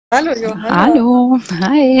Hallo Johanna. Hallo,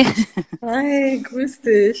 hi. Hi, grüß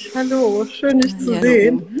dich. Hallo, schön dich zu Hallo.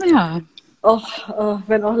 sehen. Ja, Auch,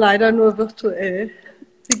 wenn auch leider nur virtuell.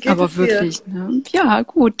 Wie geht aber es dir? wirklich, ne? Ja,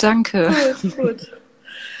 gut, danke. Gut, gut.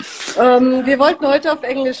 Wir wollten heute auf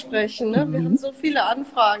Englisch sprechen, ne? Wir haben Mhm. so viele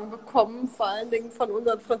Anfragen bekommen, vor allen Dingen von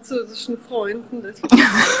unseren französischen Freunden. Deswegen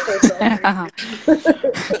machen wir es heute auf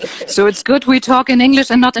Englisch. So it's good we talk in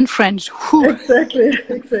English and not in French. Whew. Exactly,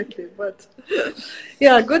 exactly. But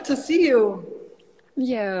yeah, good to see you.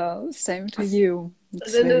 Yeah, same to you.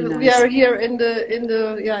 It's Then very we nice. are here in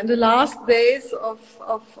the last days of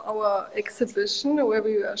our exhibition where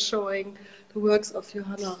we are showing the works of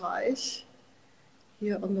Johanna Reich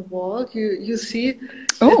here on the wall. You see,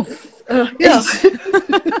 Oh, it's yeah,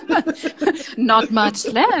 it's not much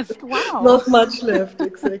left. Wow. not much left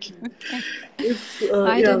exactly. Okay. It's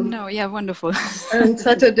I yeah. didn't know. Yeah, wonderful. And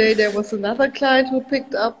Saturday there was another client who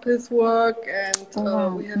picked up his work, and Oh,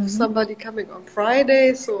 wow. we have Hmm. somebody coming on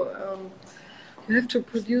Friday. So you have to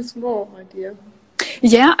produce more, my dear.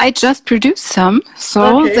 Yeah, I just produced some. So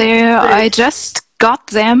Okay, there, I great. just got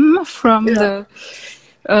them from Yeah,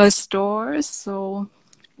 the store. So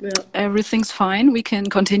yeah. everything's fine. We can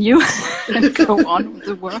continue and go on with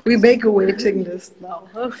the We work. make a waiting list now.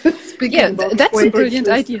 Huh? Speaking Yeah, about that's a waiting brilliant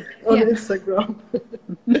list idea. on Yeah. Instagram.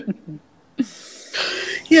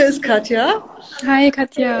 Here is Katja. Hi,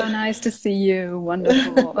 Katja. Nice to see you.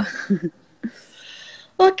 Wonderful.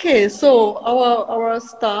 Okay, so our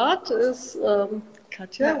start is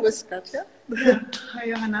Katja Yeah, with Katja. yeah. Hi,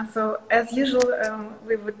 Johanna. So, as usual,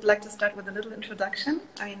 we would like to start with a little introduction.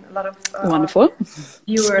 I mean, a lot of our Wonderful.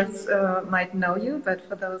 viewers might know you, but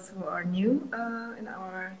for those who are new in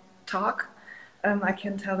our talk, I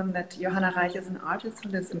can tell them that Johanna Reich is an artist who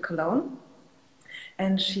lives in Cologne,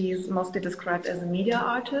 and she's mostly described as a media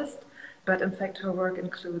artist. But in fact, her work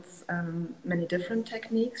includes many different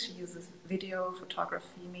techniques. She uses video,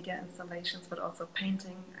 photography, media installations, but also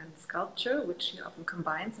painting and sculpture, which she often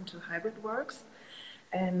combines into hybrid works.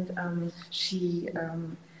 And she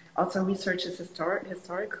also researches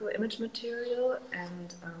historical image material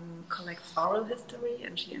and collects oral history,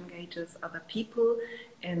 and she engages other people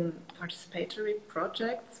in participatory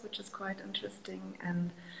projects, which is quite interesting.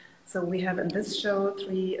 And so we have in this show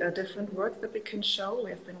three different works that we can show.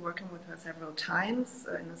 We have been working with her several times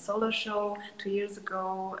in a solo show 2 years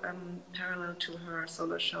ago, parallel to her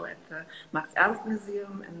solo show at the Max Ernst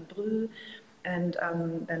Museum in Brühl. And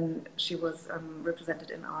then she was represented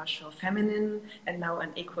in our show Feminine, and now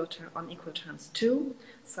on equal terms too.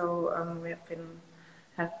 So we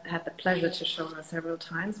have had the pleasure to show her several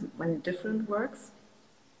times many different works.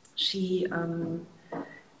 She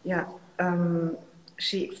yeah,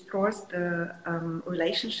 she explores the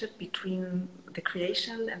relationship between the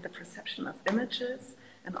creation and the perception of images,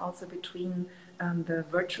 and also between the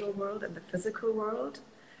virtual world and the physical world.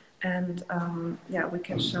 And yeah, we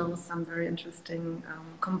can show some very interesting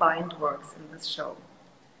combined works in this show.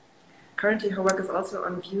 Currently, her work is also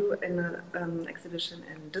on view in an exhibition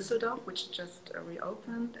in Düsseldorf, which just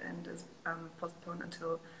reopened and is postponed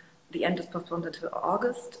until the end is postponed until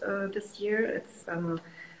August this year. It's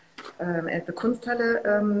at the Kunsthalle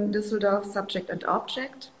Düsseldorf, Subject and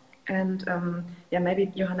Object. And yeah, maybe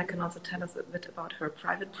Johanna can also tell us a bit about her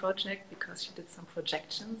private project, because she did some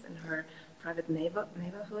projections in her private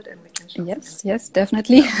neighborhood, and we can show some Yes, images. yes,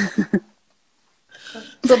 definitely.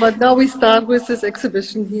 So, but now we start with this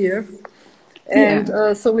exhibition here. Yeah.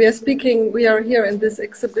 And so we are here in this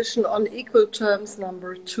exhibition on equal terms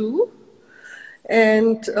number 2.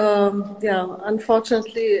 And yeah,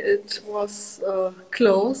 unfortunately, it was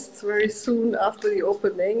closed very soon after the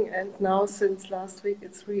opening. And now, since last week,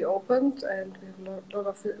 it's reopened, and we have a lot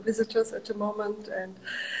of visitors at the moment. And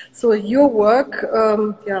so, your work,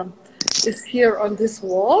 yeah, is here on this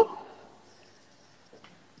wall.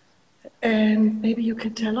 And maybe you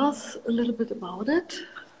can tell us a little bit about it.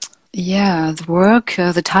 Yeah, the work,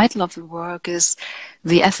 the title of the work is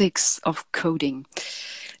The Ethics of Coding.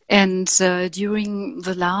 And during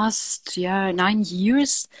the last 9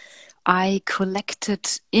 years, I collected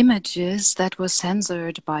images that were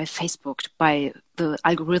censored by Facebook, by the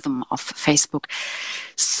algorithm of Facebook.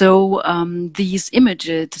 So these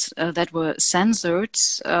images that were censored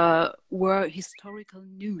were historical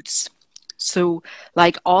nudes. So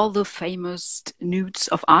like all the famous nudes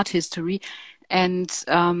of art history. And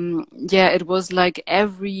yeah, it was like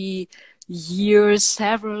every year,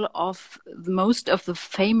 several of most of the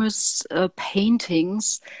famous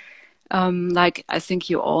paintings, like I think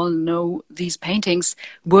you all know these paintings,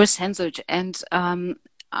 were censored. And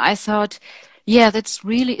I thought, yeah, that's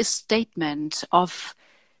really a statement of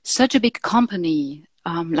such a big company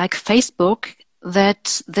like Facebook,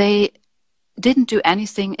 that they didn't do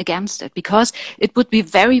anything against it, because it would be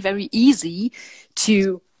very, very easy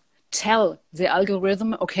to tell the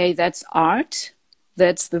algorithm, okay, that's art,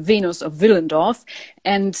 that's the Venus of Willendorf,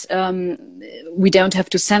 and we don't have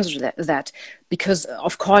to censor that, because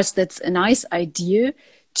of course that's a nice idea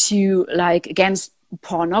to, like, against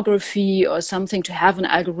pornography or something, to have an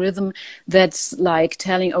algorithm that's like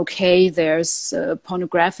telling, okay, there's a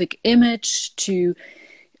pornographic image, to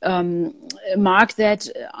mark that.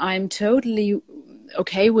 I'm totally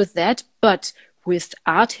okay with that, but with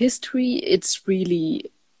art history, it's really,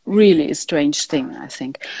 really a strange thing, I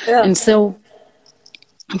think. Yeah. And so,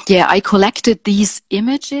 yeah, I collected these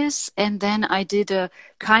images and then I did a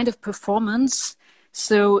kind of performance.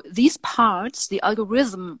 So these parts the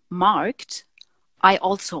algorithm marked, I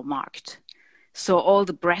also marked. So all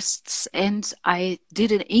the breasts, and I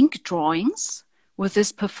did an ink drawings with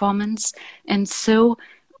this performance. And so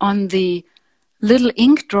on the little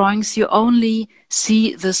ink drawings, you only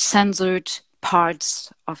see the censored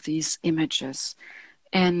parts of these images.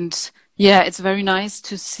 And yeah, it's very nice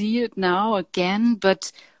to see it now again,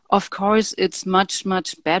 but of course it's much,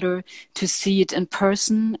 much better to see it in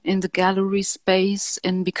person in the gallery space.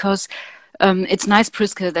 And because it's nice,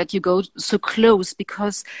 Priska, that you go so close,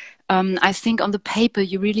 because I think on the paper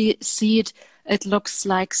you really see it. It looks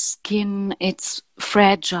like skin. It's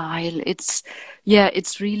fragile.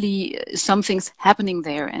 It's really something's happening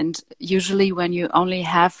there. And usually when you only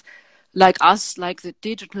have, like us, like the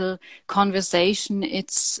digital conversation,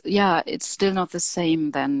 it's still not the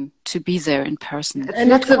same than to be there in person.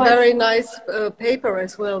 And it's a very nice paper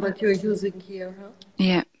as well that you're using here. Huh?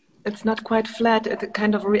 Yeah. It's not quite flat. It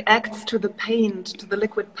kind of reacts to the paint, to the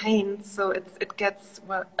liquid paint, so it gets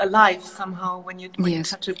alive somehow when you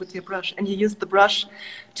touch it with your brush. And you use the brush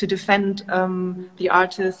to defend the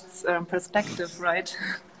artist's perspective, right?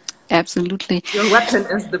 Absolutely. Your weapon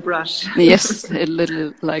is the brush. Yes, a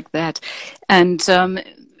little like that. And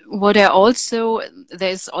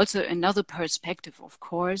there's also another perspective, of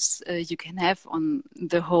course, you can have on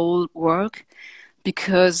the whole work,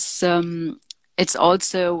 because it's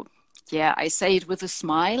also, I say it with a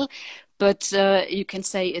smile, but you can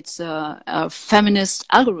say it's a feminist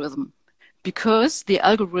algorithm, because the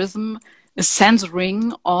algorithm is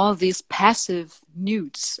censoring all these passive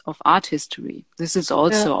nudes of art history. This is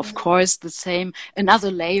also, of course, the same, another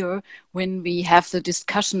layer when we have the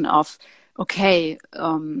discussion of, okay,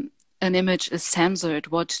 an image is censored.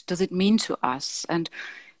 What does it mean to us? And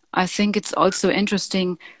I think it's also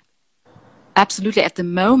interesting, absolutely, at the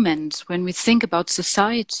moment when we think about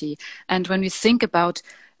society and when we think about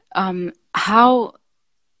how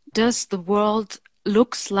does the world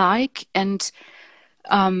looks like, and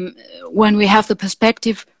when we have the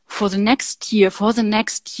perspective for the next year, for the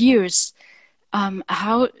next years,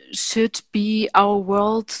 how should be our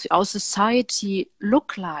world, our society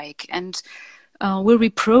look like? And will we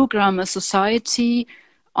program a society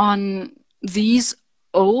on these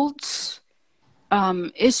old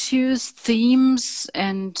issues, themes,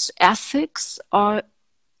 and ethics? Or,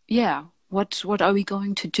 what are we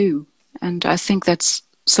going to do? And I think that's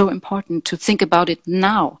so important to think about it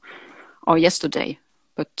now or yesterday,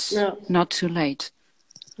 but not too late.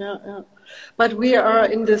 Yeah. But we are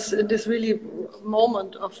in this really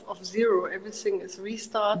moment of zero. Everything is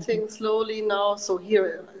restarting slowly now. So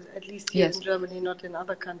here, at least here in Germany, not in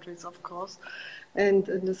other countries, of course. And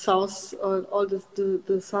in the south, all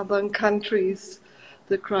the southern countries,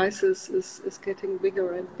 the crisis is getting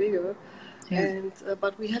bigger and bigger. Yeah. And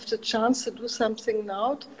but we have the chance to do something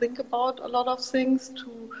now, to think about a lot of things,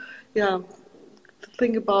 to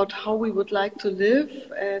think about how we would like to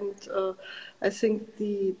live. And I think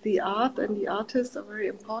the art and the artists are very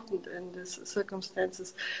important in these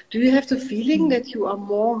circumstances. Do you have the feeling that you are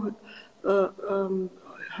more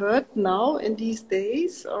heard now in these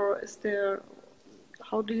days, or is there?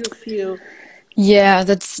 How do you feel? Yeah,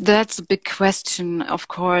 that's a big question. Of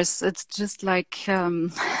course, it's just like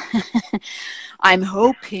I'm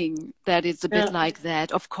hoping that it's a bit like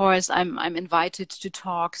that. Of course, I'm invited to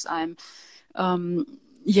talks.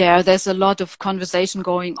 There's a lot of conversation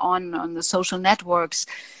going on the social networks,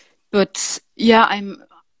 but I'm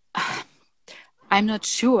not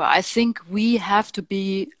sure. I think we have to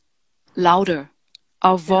be louder.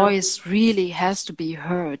 Our voice really has to be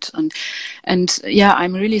heard, and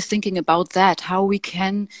I'm really thinking about that. How we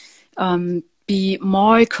can be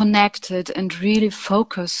more connected and really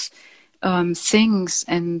focus things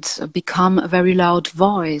and become a very loud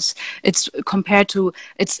voice. It's compared to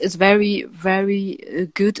it's very very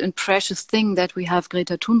good and precious thing that we have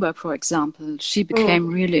Greta Thunberg, for example. She became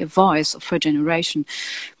really a voice of her generation,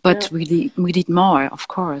 but we need more. Of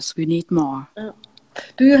course, we need more.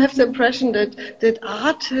 Do you have the impression that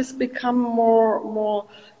art has become more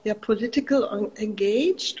political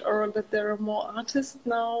engaged, or that there are more artists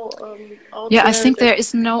now out there? I think there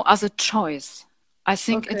is no other choice. I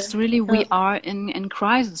think it's really, we are in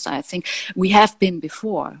crisis. I think we have been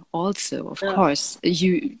before also, of course.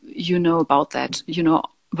 You know about that, you know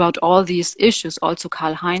about all these issues also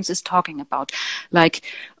Karl-Heinz is talking about. Like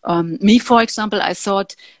me, for example, I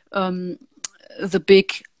thought the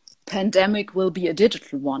big pandemic will be a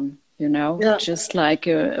digital one, you know, just like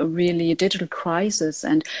a really digital crisis.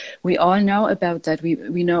 And we all know about that.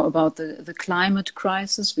 We know about the climate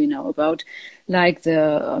crisis. We know about like the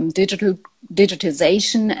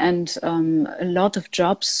digitization, and a lot of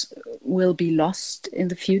jobs will be lost in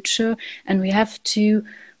the future. And we have to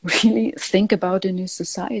really think about a new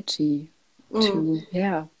society to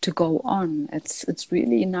go on. It's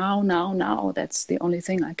really now. That's the only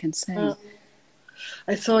thing I can say.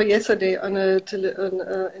 I saw yesterday on in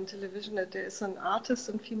television that there is an artist,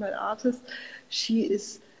 a female artist.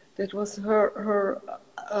 That was her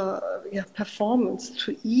performance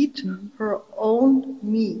to eat her own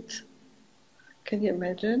meat. Can you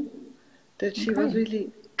imagine that she was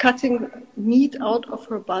really cutting meat out of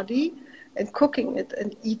her body and cooking it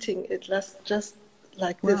and eating it, just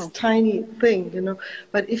like this tiny thing, you know.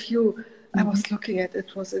 But if you I was looking at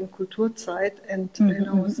it, was in Kulturzeit, and you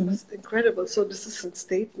know, it was incredible. So this is a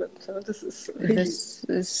statement. So this is really... This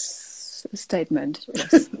is a statement.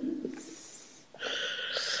 Yes.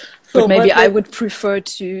 So, but maybe I would prefer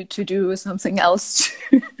to do something else.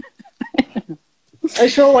 I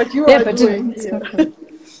show what you are doing here.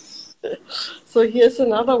 So here's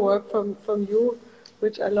another work from you,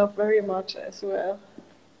 which I love very much as well.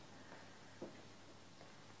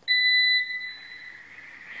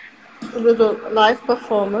 A little live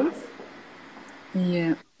performance.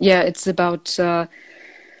 Yeah, it's about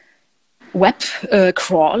web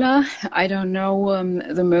crawler. I don't know,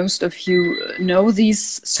 the most of you know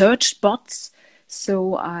these search bots.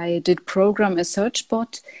 So I did program a search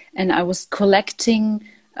bot, and I was collecting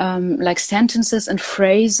like sentences and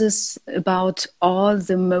phrases about all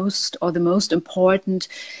the most important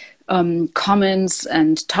comments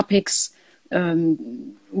and topics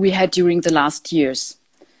we had during the last years.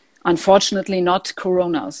 Unfortunately, not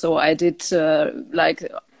Corona. So I did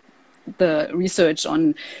like the research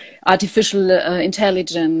on artificial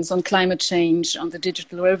intelligence, on climate change, on the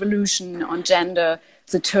digital revolution, on gender,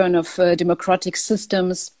 the turn of democratic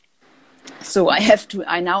systems. So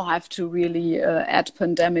I now have to really add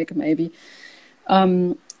pandemic maybe.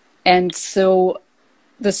 And so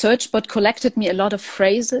the search bot collected me a lot of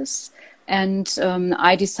phrases. And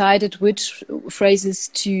I decided which phrases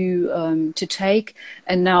to take,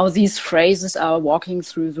 and now these phrases are walking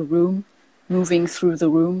through the room, moving through the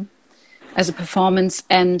room as a performance,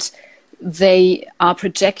 and they are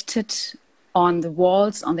projected on the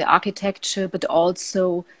walls, on the architecture, but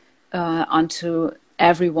also onto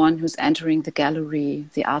everyone who's entering the gallery,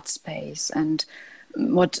 the art space. And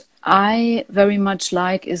what I very much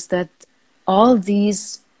like is that all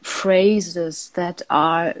these phrases that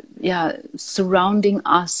are surrounding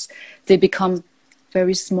us, they become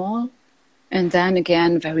very small and then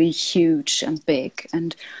again very huge and big.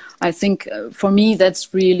 And I think for me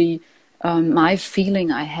that's really my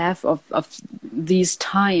feeling I have of these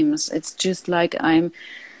times. It's just like I'm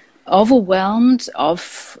overwhelmed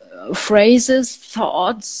of phrases,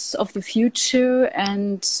 thoughts of the future,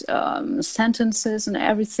 and sentences and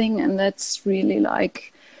everything, and that's really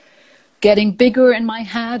like getting bigger in my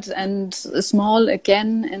head and small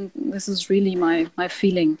again, and this is really my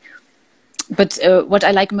feeling. But what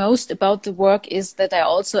I like most about the work is that I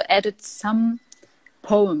also added some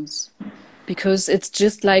poems, because it's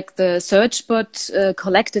just like the search bot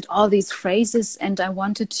collected all these phrases, and I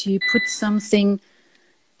wanted to put something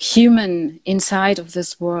human inside of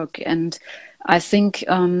this work. And I think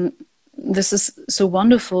this is so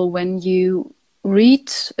wonderful when you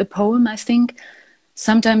read a poem. I think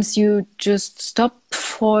sometimes you just stop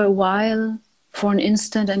for a while, for an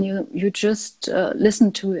instant, and you just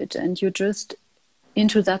listen to it, and you're just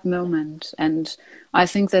into that moment. And I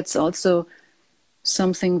think that's also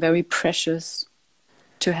something very precious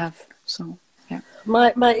to have. So yeah.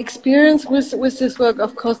 My experience with this work,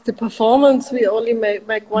 of course, the performance we only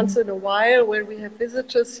make once in a while when we have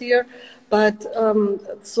visitors here. But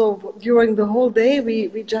so during the whole day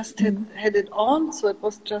we just had it on, so it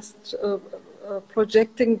was just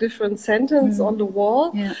projecting different sentences on the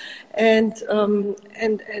wall, Yeah. and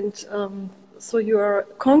so you are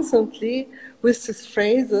constantly with these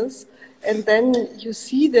phrases, and then you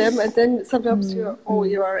see them, and then sometimes you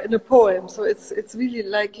are in a poem. So it's really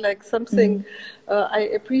like something I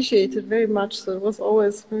appreciated very much. So it was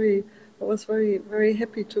always I was very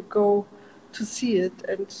happy to go to see it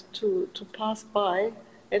and to pass by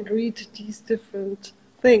and read these different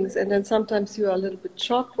things. And then sometimes you are a little bit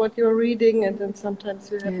shocked what you're reading, and then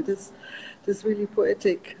sometimes you have this really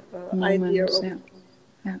poetic idea of.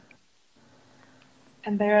 Yeah.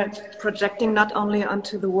 And they're projecting not only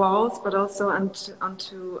onto the walls, but also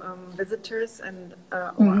onto visitors and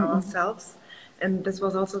or ourselves. And this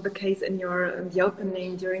was also the case in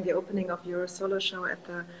during the opening of your solo show at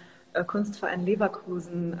the Kunstverein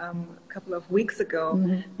Leverkusen a couple of weeks ago.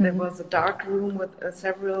 There was a dark room with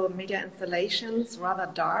several media installations, rather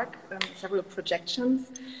dark, several projections,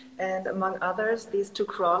 and among others, these two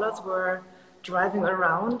crawlers were driving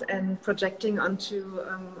around and projecting onto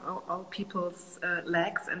all people's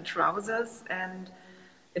legs and trousers, and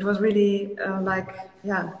it was really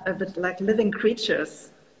a bit like living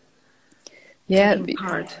creatures taking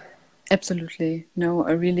part. Absolutely. No,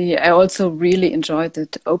 I also really enjoyed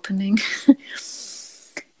that opening.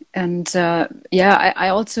 And I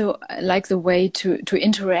also like the way to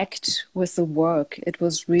interact with the work. It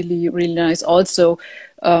was really, really nice. Also,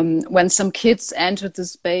 when some kids entered the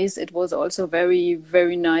space, it was also very,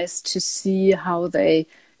 very nice to see how they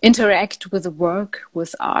interact with the work,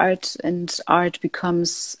 with art, and art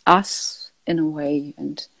becomes us in a way.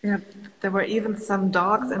 And yeah, there were even some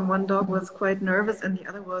dogs, and one dog was quite nervous and the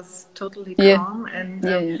other was totally calm, and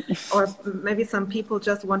or maybe some people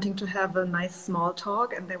just wanting to have a nice small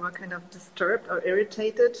talk, and they were kind of disturbed or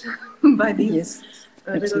irritated by these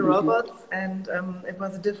little robots, and it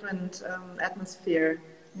was a different atmosphere.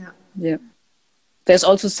 Yeah. There's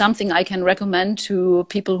also something I can recommend to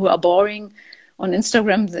people who are boring. On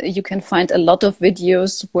Instagram, you can find a lot of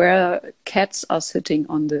videos where cats are sitting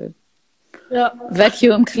on the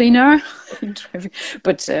vacuum cleaner.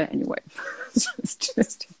 But anyway, it's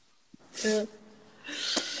just. Yeah.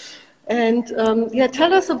 And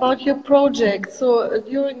tell us about your project. So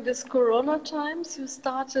during this Corona times, you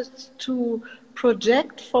started to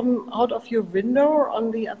project from out of your window or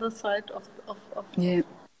on the other side of the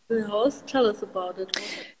house. Tell us about it.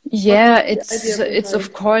 It's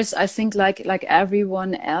of course, I think like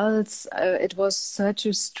everyone else, it was such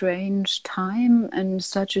a strange time and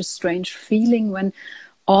such a strange feeling when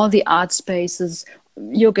all the art spaces,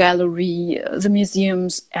 your gallery, the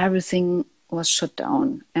museums, everything was shut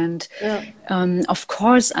down. And of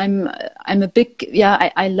course, I'm a big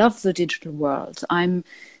I love the digital world.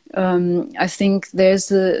 I think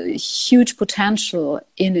there's a huge potential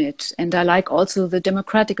in it, and I like also the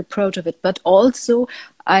democratic approach of it. But also,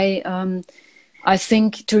 I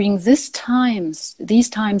think during these times,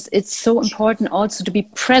 it's so important also to be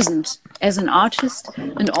present as an artist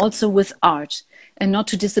and also with art, and not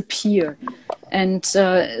to disappear. And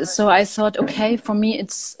so I thought, okay, for me,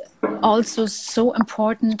 it's also so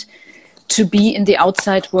important to be in the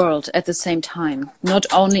outside world at the same time, not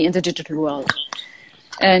only in the digital world.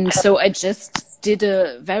 And so I just did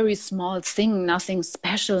a very small thing, nothing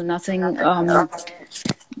special, nothing.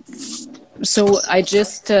 So I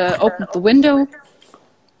just opened the window,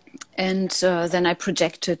 and then I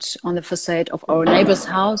projected on the facade of our neighbor's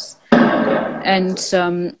house. And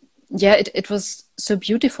it was so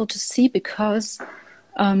beautiful to see, because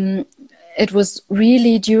it was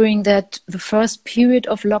really during the first period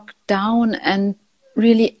of lockdown, and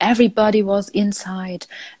really everybody was inside,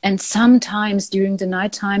 and sometimes during the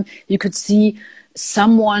nighttime you could see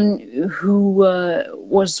someone who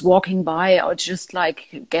was walking by, or just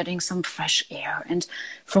like getting some fresh air. And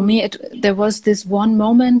for me, there was this one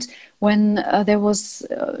moment when there was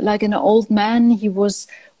like an old man. He was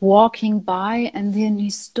walking by, and then he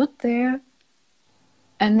stood there,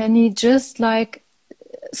 and then he just like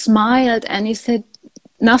smiled, and he said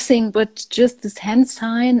nothing but just this hand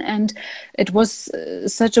sign, and it was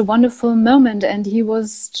such a wonderful moment. And he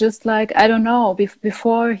was just like, I don't know,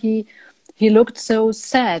 before he looked so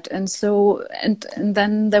sad, and so and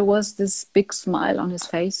then there was this big smile on his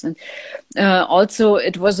face. And also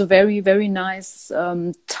it was a very, very nice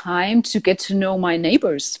time to get to know my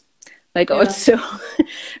neighbors. Also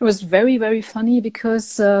it was very, very funny,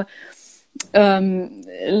 because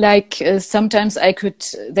sometimes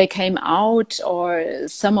they came out, or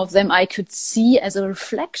some of them I could see as a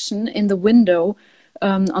reflection in the window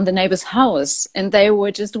on the neighbor's house, and they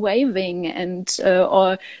were just waving and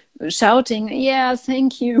or shouting, yeah,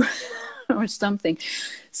 thank you. or something.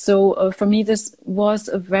 So for me, this was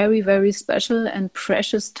a very, very special and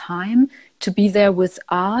precious time to be there with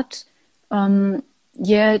art.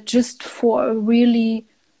 Yeah, just for really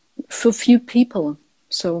for few people.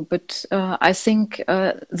 So, but I think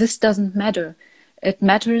this doesn't matter. It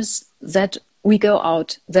matters that we go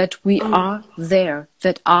out, that we are there,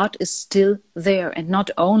 that art is still there, and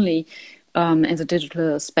not only in the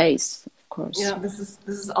digital space, of course. Yeah, this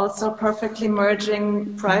is also perfectly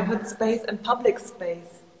merging private space and public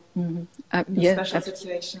space in this special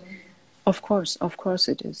situation. Of course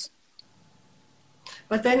it is.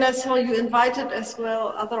 But then I saw you invited as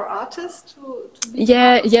well other artists to be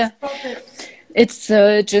part of this project. It's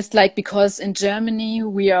just like, because in Germany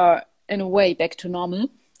we are in a way back to normal.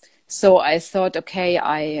 So I thought, okay,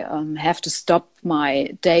 I have to stop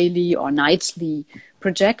my daily or nightly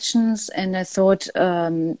projections. And I thought,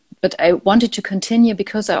 but I wanted to continue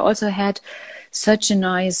because I also had such a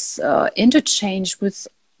nice interchange with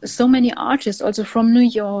so many artists, also from New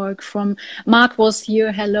York, from Mark was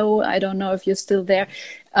here. Hello, I don't know if you're still there.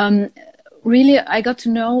 Really, I got to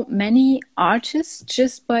know many artists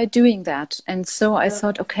just by doing that. And so I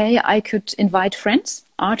thought, okay, I could invite friends,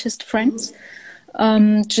 artist friends.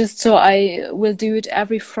 Just so I will do it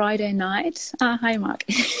every Friday night. Hi, Mark.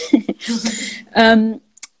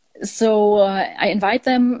 So I invite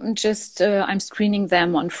them, just I'm screening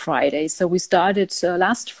them on Friday. So we started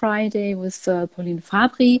last Friday with Pauline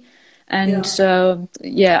Fabry. And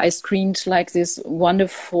I screened like this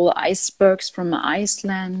wonderful icebergs from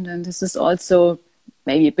Iceland. And this is also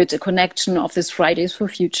maybe a bit a connection of this Fridays for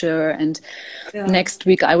Future. And next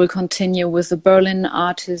week I will continue with the Berlin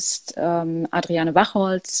artist Adriane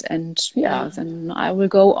Wachholz. And then I will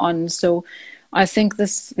go on. So I think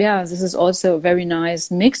this is also a very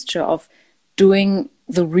nice mixture of doing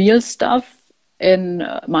the real stuff in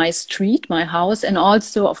my street, my house, and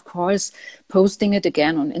also, of course, posting it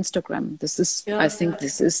again on Instagram. This is, I think,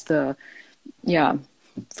 this is the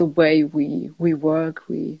way we work,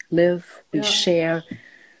 we live, we share.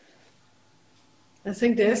 I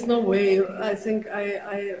think there's no way. I think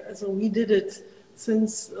so we did it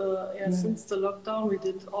since since the lockdown. We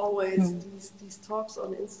did always these talks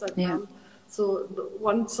on Instagram. Yeah. So the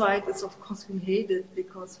one side is, of course, we hate it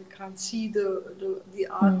because we can't see the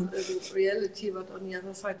art in reality, but on the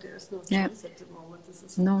other side, there is no choice at the moment. This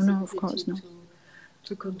is no, of course, no.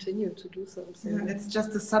 To continue to do something. Yeah, it's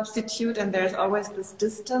just a substitute, and there's always this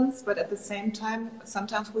distance, but at the same time,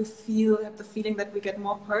 sometimes we have the feeling that we get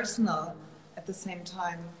more personal at the same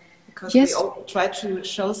time, because we all try to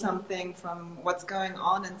show something from what's going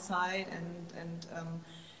on inside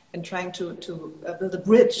and trying to build a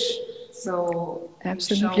bridge. So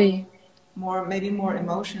absolutely, maybe more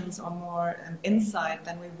emotions or more insight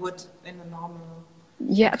than we would in a normal.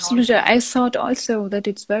 Yeah, absolutely. I thought also that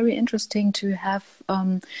it's very interesting to have,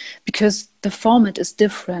 because the format is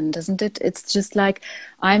different, isn't it? It's just like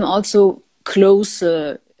I'm also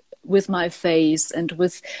closer with my face and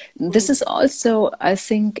with. This is also, I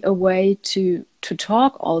think, a way to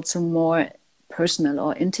talk also more personal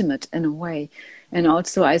or intimate in a way. And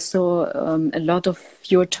also I saw a lot of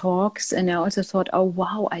your talks, and I also thought, oh,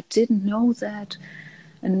 wow, I didn't know that.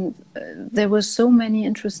 And there were so many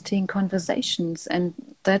interesting conversations, and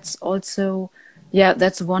that's also,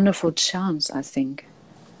 that's a wonderful chance, I think.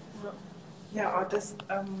 Yeah, or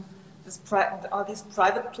all these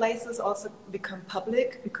private places also become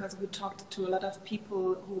public, because we talked to a lot of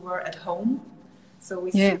people who were at home. So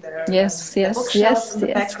we see their bookshelves in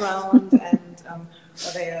the background, and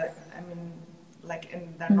like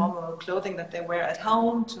in their normal clothing that they wear at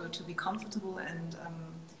home to be comfortable, and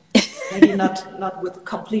maybe not with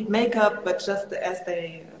complete makeup, but just as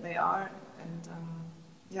they are. And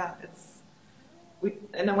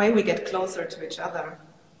in a way we get closer to each other.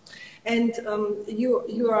 And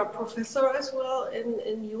you are a professor as well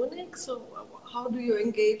in Munich, so how do you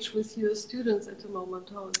engage with your students at the moment?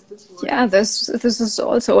 How is this working? Yeah, this is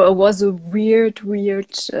also was a weird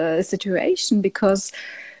situation, because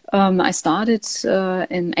I started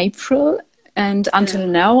in April, and until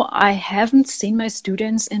now I haven't seen my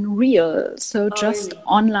students in real, so just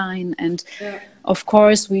online. And of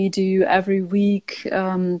course we do every week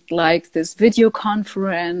like this video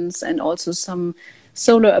conference, and also some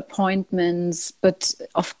solo appointments. But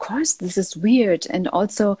of course this is weird, and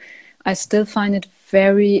also I still find it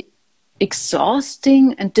very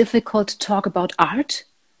exhausting and difficult to talk about art.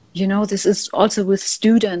 You know, this is also with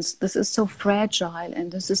students, this is so fragile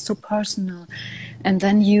and this is so personal, and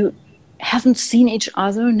then you haven't seen each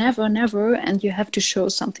other, never, and you have to show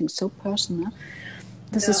something so personal.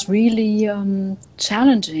 This is really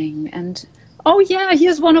challenging, and Oh yeah,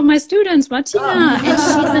 here's one of my students, Martina, and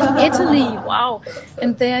she's in Italy. Wow.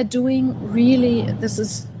 And they are doing really, this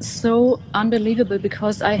is so unbelievable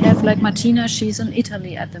because I have like Martina, she's in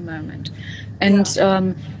Italy at the moment. And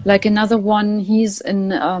like another one, he's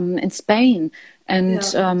in Spain. And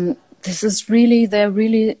this is really, they're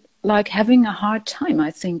really like having a hard time,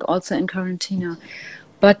 I think, also in quarantine.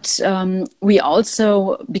 But we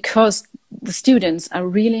also, because the students are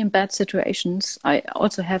really in bad situations, I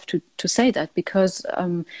also have to say that because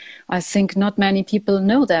I think not many people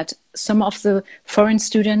know that some of the foreign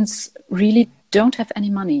students really don't have any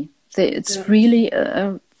money. It's really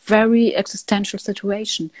a very existential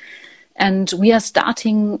situation. And we are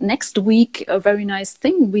starting next week a very nice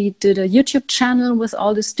thing. We did a YouTube channel with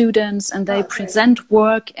all the students and they present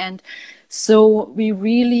work. And so we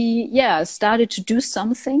really, started to do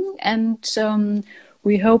something. And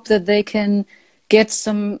we hope that they can get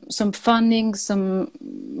some funding, some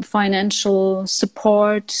financial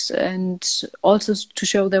support, and also to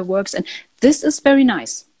show their works. And this is very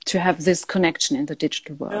nice to have this connection in the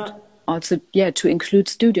digital world. Also, to include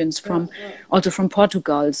students from also from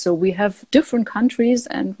Portugal. So we have different countries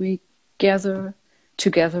and we gather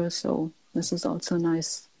together. So this is also a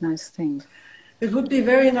nice thing. It would be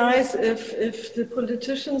very nice if the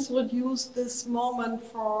politicians would use this moment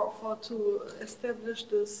for to establish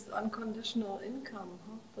this unconditional income.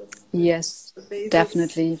 Huh? Yes,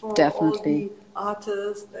 definitely. For all the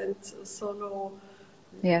artists and solo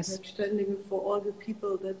Selbstständige, for all the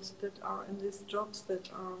people that are in these jobs that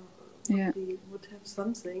are would have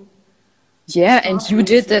something. Yeah, and you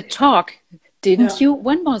did that talk, didn't you?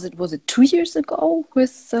 When was it? Was it 2 years ago with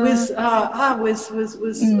DM?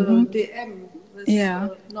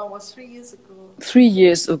 No, it was 3 years ago. 3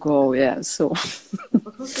 years ago, yeah. So.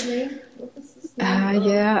 What was the name? What was his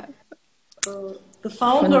name? The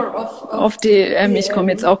founder of DM. Ich komme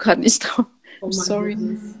jetzt auch gerade nicht drauf. I'm sorry.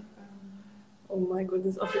 Oh my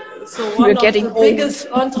goodness. So one of the biggest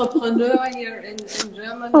entrepreneur here in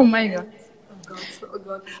Germany. Oh my God. Oh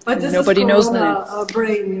God. But this Nobody is knows Corona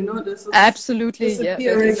brain, you know. This is absolutely,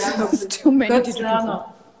 there's too many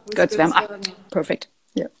Götz. Perfect.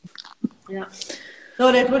 Yeah.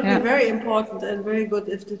 No, that would be very important and very good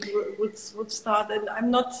if it would start. And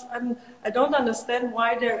I don't understand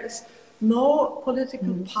why there is no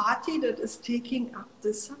political party that is taking up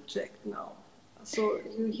this subject now. So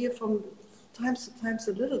you hear from times to times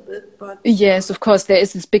a little bit, but yes, of course, there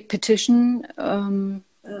is this big petition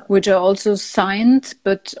which are also signed,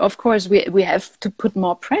 but of course we have to put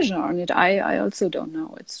more pressure on it. I also don't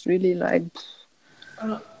know. It's really like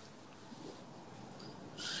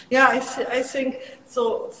I think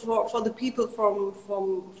so. For the people from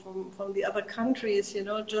the other countries, you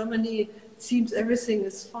know, Germany seems everything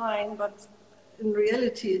is fine, but in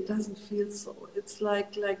reality, it doesn't feel so. It's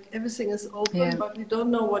like everything is open, but we don't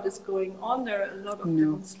know what is going on. There are a lot of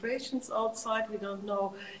demonstrations outside. We don't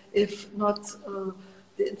know if not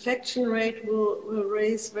the infection rate will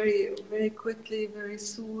raise very, very quickly, very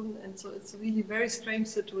soon. And so it's a really very strange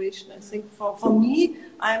situation. I think for me,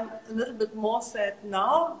 I'm a little bit more sad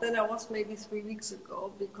now than I was maybe 3 weeks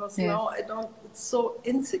ago, because now it's so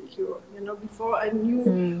insecure. You know, before I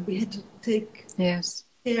knew we had to take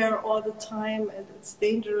care all the time and it's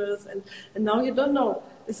dangerous, and now you don't know,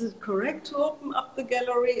 is it correct to open up the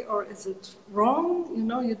gallery or is it wrong? You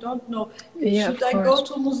know, you don't know, should I go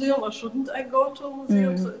to a museum or shouldn't I go to a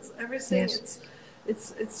museum? So it's everything,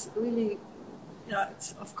 it's really,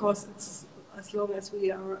 it's of course, it's as long as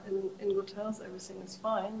we are in good health, everything is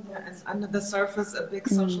fine. And under the surface a big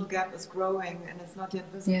social gap is growing and it's not yet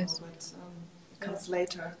visible, but it comes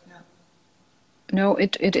later. No,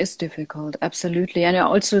 it is difficult, absolutely. And I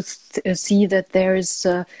also see that there's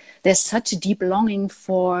such a deep longing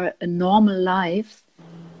for a normal life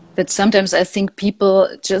that sometimes I think people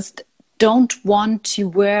just don't want to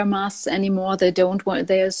wear masks anymore. They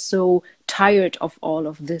are so tired of all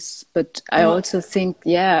of this. But I also think,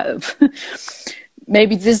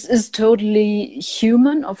 maybe this is totally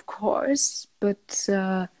human, of course. But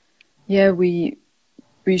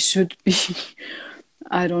we should be,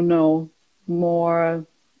 I don't know, more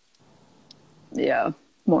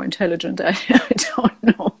intelligent. I don't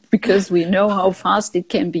know, because we know how fast it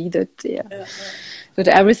can be that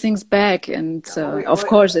everything's back, and of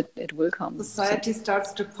course it will come. Society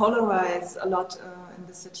starts to polarize a lot in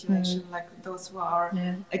this situation, like those who are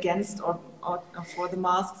against or for the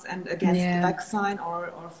masks and against the vaccine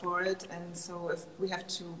or for it, and so if we have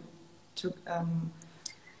to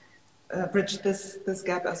bridge this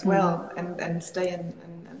gap as well and stay in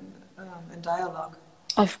dialogue.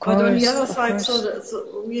 Of But on the course, other of side, course.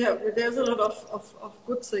 there's a lot of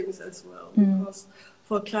good things as well, because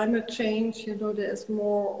for climate change, there's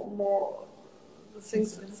more the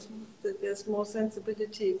things that there's more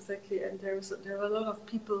sensibility, exactly, and there are a lot of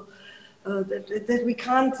people that we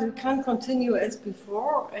can't continue as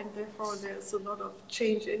before, and therefore there's a lot of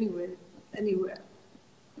change anywhere.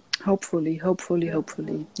 Hopefully, hopefully, Yeah,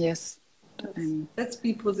 hopefully. Yes. let's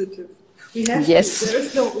be positive. We have to. Yes.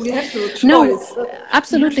 We have no No, choice. We have no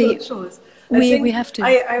absolutely. choice. I We think have to.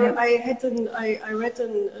 Yeah. I read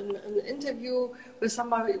an interview where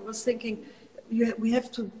somebody was thinking, we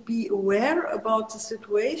have to be aware about the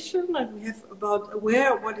situation, and we have about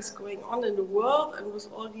aware of what is going on in the world, and with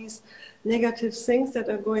all these negative things that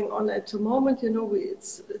are going on at the moment,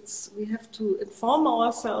 we have to inform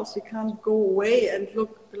ourselves. We can't go away and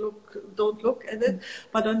don't look at it.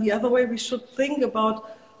 But on the other way, we should think about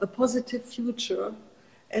a positive future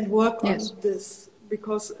and work on this,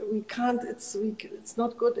 because we can't. It's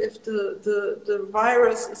not good if the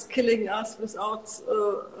virus is killing us without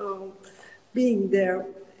being there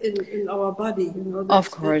in our body. Of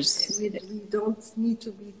course. We don't need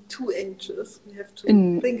to be too anxious. We have to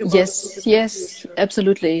think about a Yes, positive yes, future.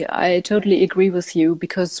 absolutely. I totally agree with you,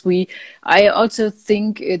 because I also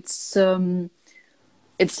think it's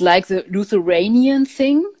like the Lithuanian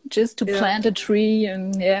thing, just to plant a tree,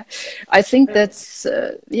 and I think that's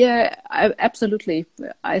absolutely.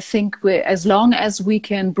 I think as long as we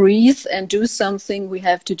can breathe and do something, we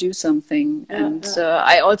have to do something. And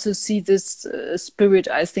I also see this spirit,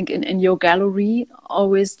 I think, in your gallery,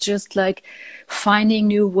 always just like finding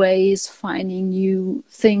new ways, finding new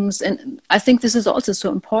things. And I think this is also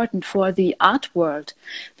so important for the art world,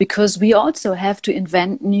 because we also have to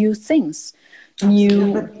invent new things.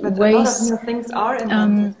 New but ways. A lot of new things are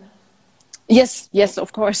invented. Yes,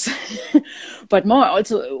 of course. But more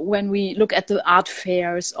also when we look at the art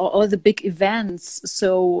fairs or all the big events.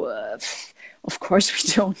 So, of course, we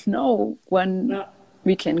don't know when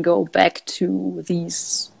we can go back to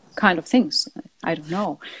these kind of things. I don't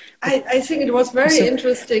know. I think it was very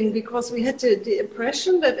interesting, because we had the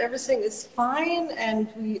impression that everything is fine, and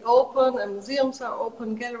we open, and museums are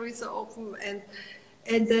open, galleries are open,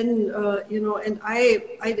 and then and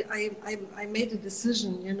I made a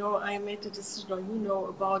decision. I made a decision, or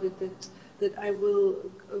about it, that I will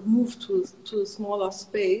move to a smaller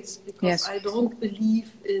space, because I don't believe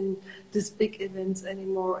in these big events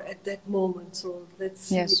anymore at that moment. So let's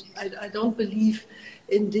see. I don't believe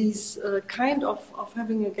in these kind of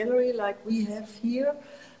having a gallery like we have here,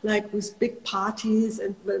 like with big parties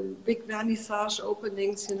and big vernissage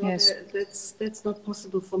openings. That's not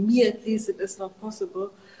possible for me. At least it is not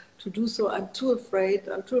possible to do so. I'm too afraid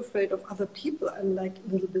of other people. I'm like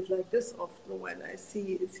a little bit like this often when I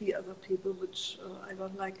see other people, which I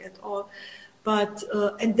don't like at all. But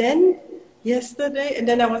and then yesterday, and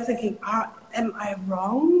then I was thinking, am I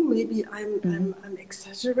wrong? Maybe I'm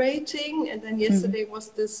exaggerating. And then yesterday was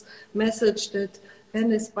this message that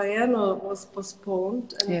Venice Biennale was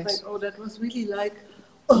postponed, and I think, that was really like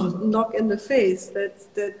knock in the face. That's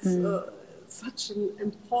such an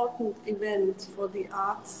important event for the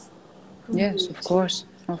arts community. Yes, of course.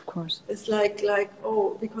 Of course. It's like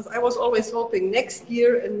because I was always hoping next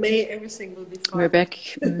year in May everything will be fine. We're back.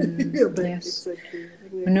 We're back, yes. Exactly.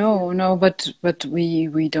 No, but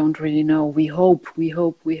we don't really know. We hope.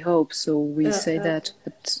 So we say that.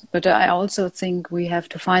 But I also think we have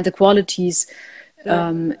to find the qualities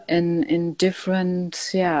in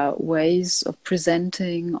different ways of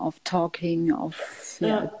presenting, of talking, of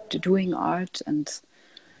doing art, and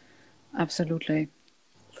absolutely.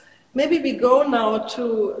 Maybe we go now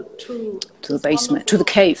to the basement, to the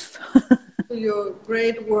cave. To your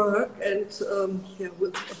great work, and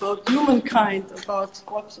about humankind, about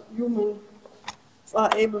what humans are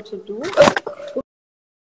able to do.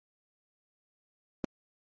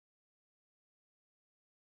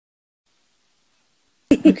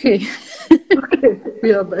 Okay. Okay,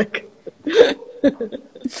 we are back.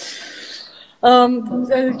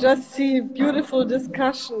 I just see beautiful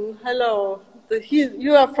discussion. Hello.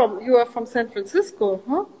 You are from San Francisco,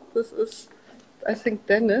 huh? This is, I think,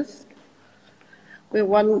 Dennis. We're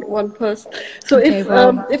one person. So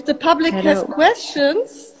if the public has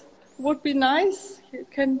questions, would be nice. You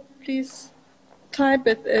can please type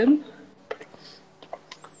it in.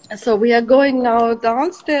 So we are going now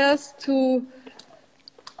downstairs to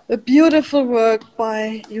a beautiful work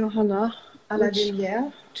by Johanna. À la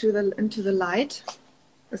lumière, into the light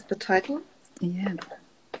is the title. Yeah.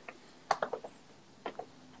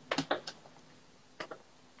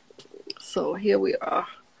 So here we are.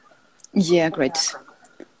 Yeah, great.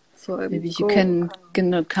 So maybe you can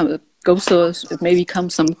come go so maybe come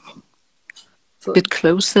some bit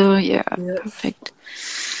closer. Yeah, yes. perfect.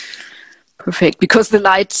 Perfect, because the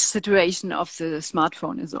light situation of the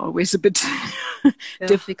smartphone is always a bit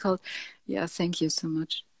difficult. Yeah, thank you so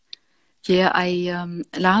much. Yeah,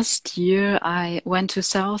 last year I went to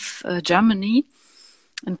South Germany,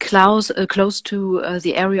 and close to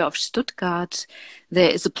the area of Stuttgart. There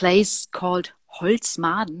is a place called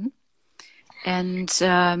Holzmaden. And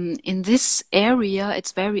in this area,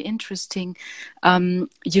 it's very interesting.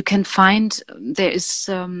 You can find there is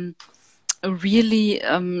a really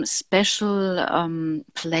special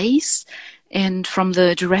place, and from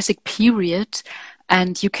the Jurassic period,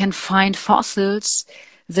 and you can find fossils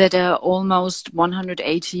that are almost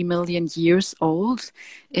 180 million years old.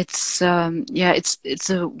 It's it's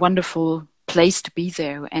a wonderful place to be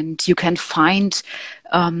there, and you can find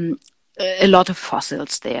a lot of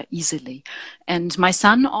fossils there easily. And my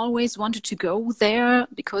son always wanted to go there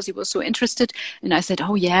because he was so interested. And I said,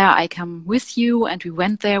 oh yeah, I come with you. And we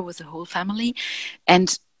went there with the whole family.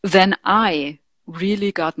 And then I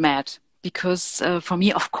really got mad because for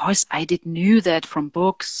me, of course, I did knew that from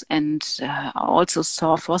books, and I also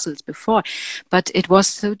saw fossils before. But it was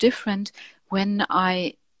so different when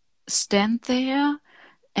I stand there.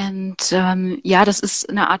 And ja, das ist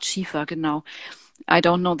eine Art Schiefer, genau. I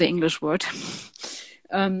don't know the English word.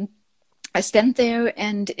 I stand there,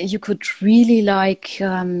 and you could really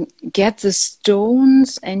get the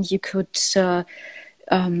stones, and you could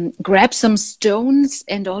grab some stones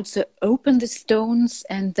and also open the stones,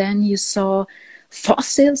 and then you saw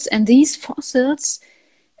fossils, and these fossils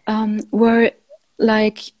were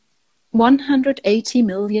like 180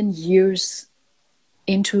 million years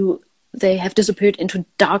they have disappeared into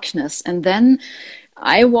darkness. And then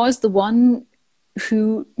I was the one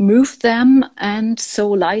who moved them, and so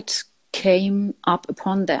light came up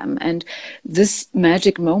upon them. And this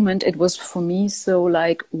magic moment, it was for me so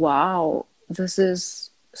like, wow, this is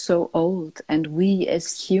so old, and we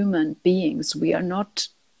as human beings, we are not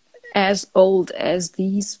as old as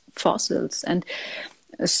these fossils. And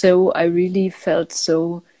so I really felt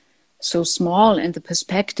so small, and the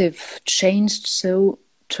perspective changed so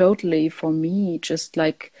totally for me. Just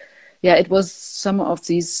like, yeah, it was some of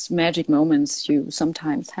these magic moments you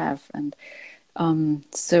sometimes have. And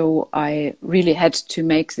so I really had to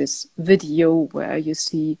make this video where you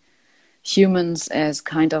see humans as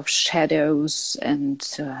kind of shadows, and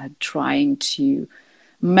trying to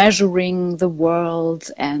measuring the world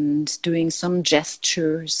and doing some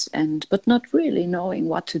gestures, but not really knowing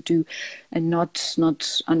what to do, and not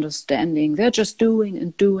understanding. They're just doing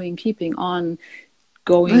and doing, keeping on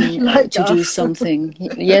going like to us. do something.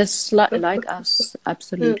 Yes, like us.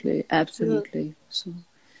 Absolutely, absolutely. So.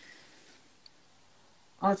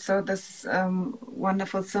 Also, this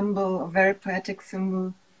wonderful symbol, a very poetic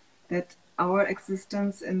symbol, that our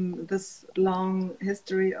existence in this long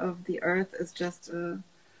history of the earth is just a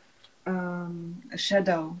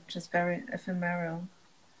shadow, just very ephemeral.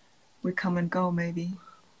 We come and go, maybe.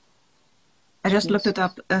 I just looked it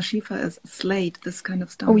up. Schiefer is slate, this kind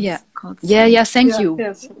of stone. Oh, yeah. Called yeah, thank you.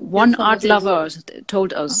 Yes. One art lover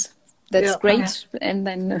told us. That's great. And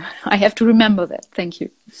then I have to remember that. Thank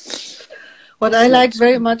you. What I like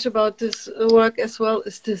very much about this work as well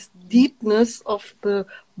is this deepness of the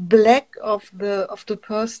black of the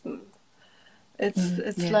person.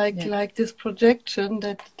 It's like this projection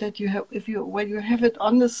that you have when you have it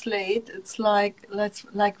on the slate. It's like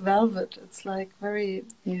velvet. It's like very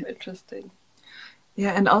interesting.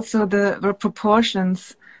 Yeah, and also the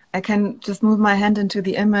proportions. I can just move my hand into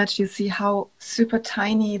the image. You see how super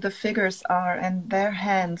tiny the figures are, and their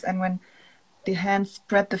hands. And when the hands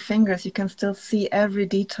spread the fingers, you can still see every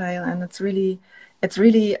detail, and it's really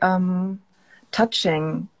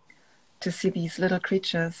touching to see these little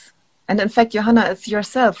creatures. And in fact, Johanna, it's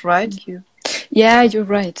yourself, right? Thank you. Yeah, you're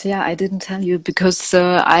right. Yeah, I didn't tell you because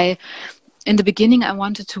in the beginning I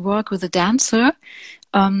wanted to work with a dancer.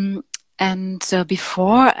 And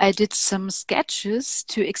before I did some sketches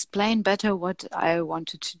to explain better what I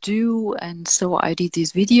wanted to do. And so I did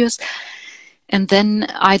these videos. And then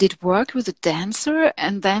I did work with a dancer,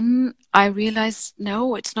 and then I realized,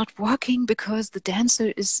 no, it's not working because the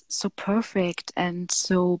dancer is so perfect, and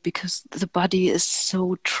so because the body is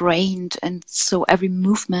so trained, and so every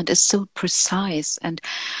movement is so precise. And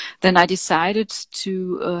then I decided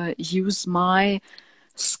to use my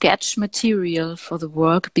sketch material for the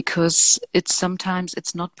work, because sometimes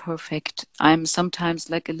it's not perfect. I'm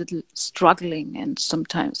sometimes like a little struggling, and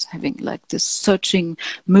sometimes having like this searching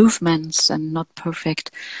movements and not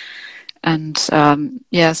perfect. And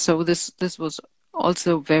so this was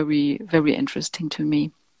also very, very interesting to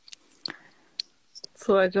me.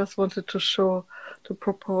 So I just wanted to show the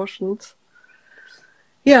proportions.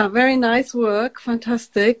 Yeah, very nice work,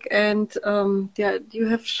 fantastic. And yeah, you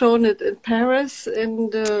have shown it in Paris in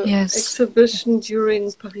the exhibition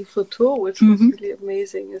during Paris Photo, which was really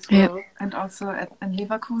amazing as well. And also in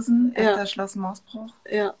Leverkusen at the Schloss Moosbruch.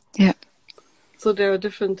 Yeah. Yeah. So there are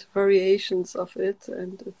different variations of it,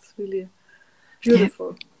 and it's really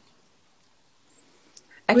beautiful.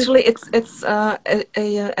 Actually, it's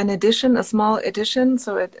an edition, a small edition.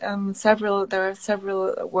 So there are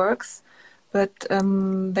several works, but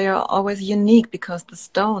they are always unique because the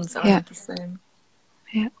stones are not the same.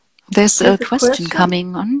 Yeah. There's a question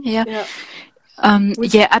coming on. Yeah.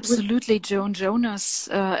 Yeah, absolutely, Jonas.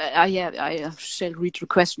 I shall read the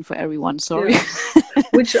question for everyone. Sorry. Yeah.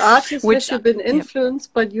 Which artist have you been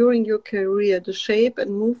influenced by during your career? The shape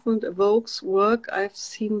and movement evokes work I've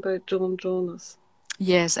seen by Jonas.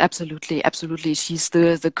 Yes, absolutely, absolutely. She's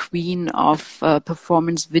the queen of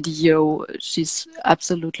performance video. She's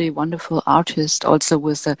absolutely a wonderful artist, also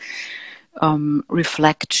with the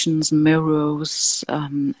reflections, mirrors.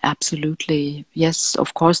 Absolutely, yes.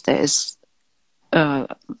 Of course, there is.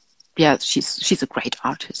 Yeah, she's a great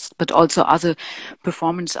artist, but also other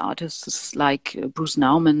performance artists like Bruce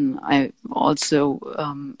Nauman. I also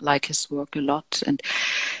like his work a lot, and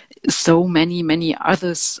so many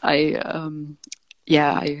others. I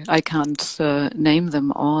can't name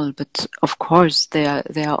them all, but of course there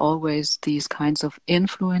are always these kinds of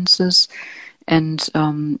influences, and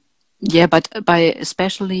but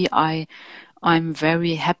especially I'm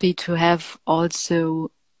very happy to have also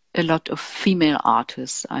a lot of female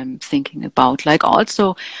artists I'm thinking about. Like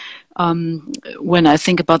also when I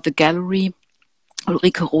think about the gallery,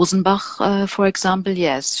 Ulrike Rosenbach, for example,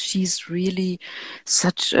 yes, she's really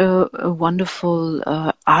such a wonderful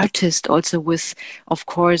artist. Also, with, of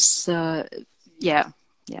course,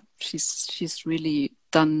 she's really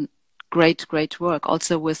done great work.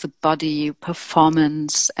 Also with the body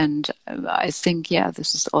performance, and I think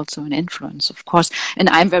this is also an influence, of course. And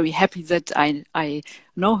I'm very happy that I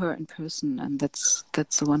know her in person, and that's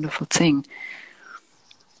a wonderful thing.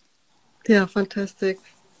 Yeah, fantastic.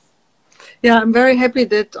 Yeah, I'm very happy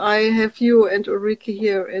that I have you and Ulrike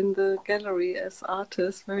here in the gallery as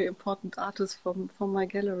artists, very important artists from my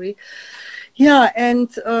gallery. Yeah, and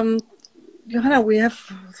Johanna, we have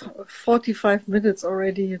 45 minutes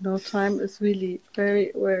already. You know, time is really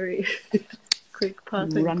very, very quick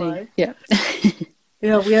passing by. Yeah.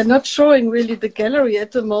 Yeah, we are not showing really the gallery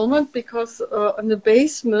at the moment because on the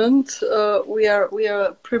basement we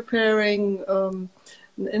are preparing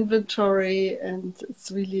an inventory, and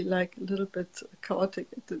it's really like a little bit chaotic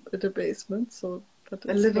at the basement. So, but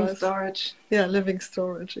a living storage. Yeah, living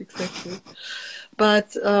storage, exactly.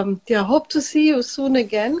 But hope to see you soon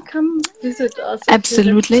again. Come visit us.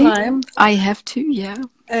 Absolutely, time. I have to. Yeah.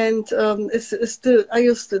 And are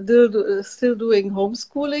you still doing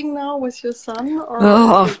homeschooling now with your son? Or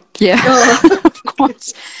Of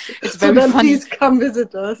course. It's very so funny. Please come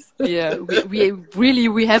visit us. Yeah,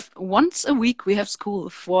 we have once a week we have school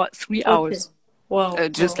for 3 hours. Wow.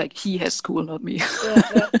 Just like he has school, not me.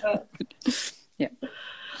 Yeah.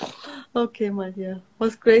 Okay, my dear. It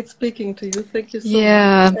was great speaking to you. Thank you so much.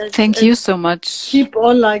 Yeah, thank you so much. Keep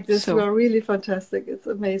on like this. You are really fantastic. It's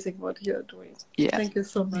amazing what you are doing. Yeah. Thank you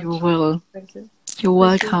so much. You will. Thank you. You're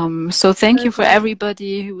welcome. So thank you for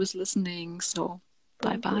everybody who was listening. So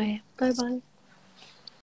bye-bye. Bye-bye.